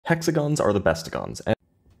hexagons are the bestagons,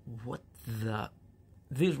 What the?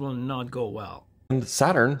 This will not go well. and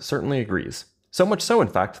Saturn certainly agrees. So much so, in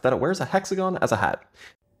fact, that it wears a hexagon as a hat.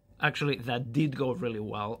 Actually, that did go really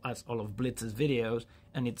well, as all of Blitz's videos,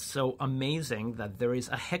 and it's so amazing that there is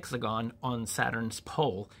a hexagon on Saturn's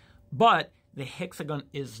pole. But the hexagon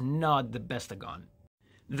is not the bestagon.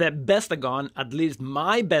 The bestagon, at least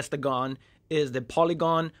my bestagon, is the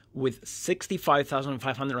polygon with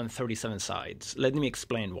 65,537 sides. Let me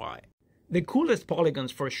explain why. The coolest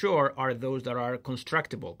polygons for sure are those that are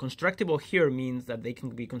constructible. Constructible here means that they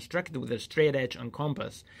can be constructed with a straight edge and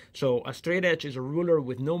compass. So a straight edge is a ruler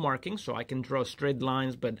with no markings, so I can draw straight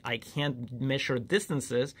lines, but I can't measure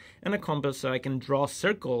distances, and a compass, so I can draw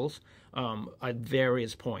circles at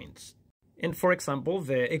various points. And for example,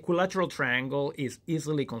 the equilateral triangle is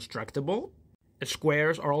easily constructible.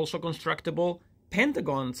 Squares are also constructible.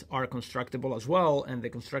 Pentagons are constructible as well, and the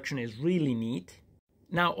construction is really neat.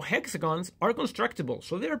 Now, hexagons are constructible,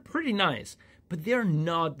 so they're pretty nice, but they're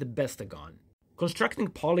not the bestagon. Constructing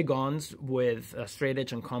polygons with a straight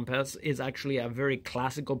edge and compass is actually a very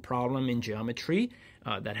classical problem in geometry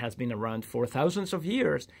that has been around for thousands of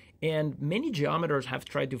years, and many geometers have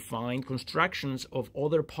tried to find constructions of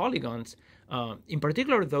other polygons, in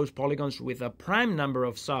particular those polygons with a prime number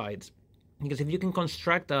of sides. Because if you can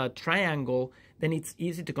construct a triangle, then it's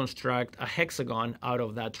easy to construct a hexagon out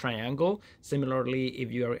of that triangle. Similarly,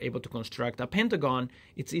 if you are able to construct a pentagon,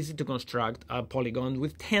 it's easy to construct a polygon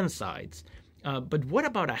with 10 sides. But what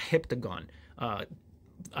about a heptagon? A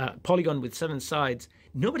polygon with 7 sides?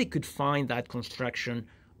 Nobody could find that construction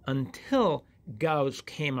until Gauss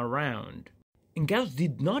came around. And Gauss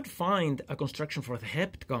did not find a construction for the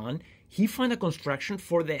heptagon, he found a construction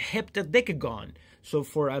for the heptadecagon, so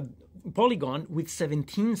for a polygon with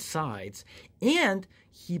 17 sides, and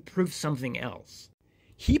he proved something else.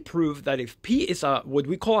 He proved that if P is what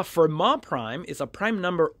we call a Fermat prime, is a prime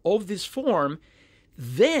number of this form,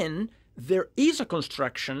 then there is a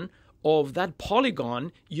construction of that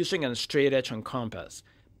polygon using a straight edge and compass.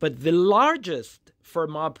 But the largest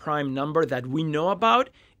Fermat prime number that we know about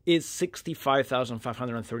is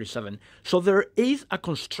 65,537. So there is a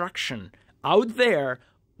construction out there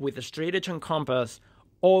with a straight edge and compass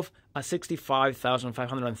of a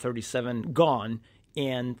 65,537 gon,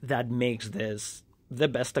 and that makes this the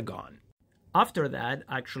bestagon. After that,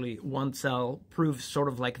 actually, Wansel proves sort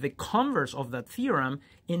of like the converse of that theorem,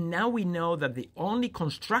 and now we know that the only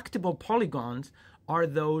constructible polygons are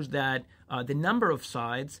those that the number of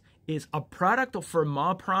sides is a product of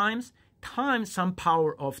Fermat primes times some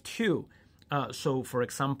power of 2. So, for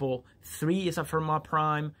example, 3 is a Fermat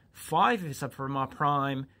prime, 5 is a Fermat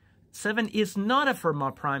prime, 7 is not a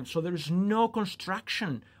Fermat prime, so there's no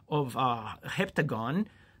construction of a heptagon.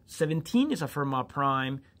 17 is a Fermat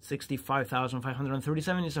prime,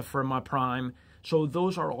 65,537 is a Fermat prime, so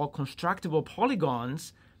those are all constructible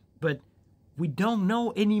polygons, but we don't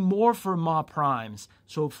know any more Fermat primes.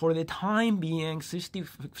 So for the time being,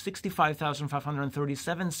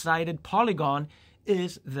 65,537 sided polygon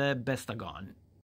is the bestagon.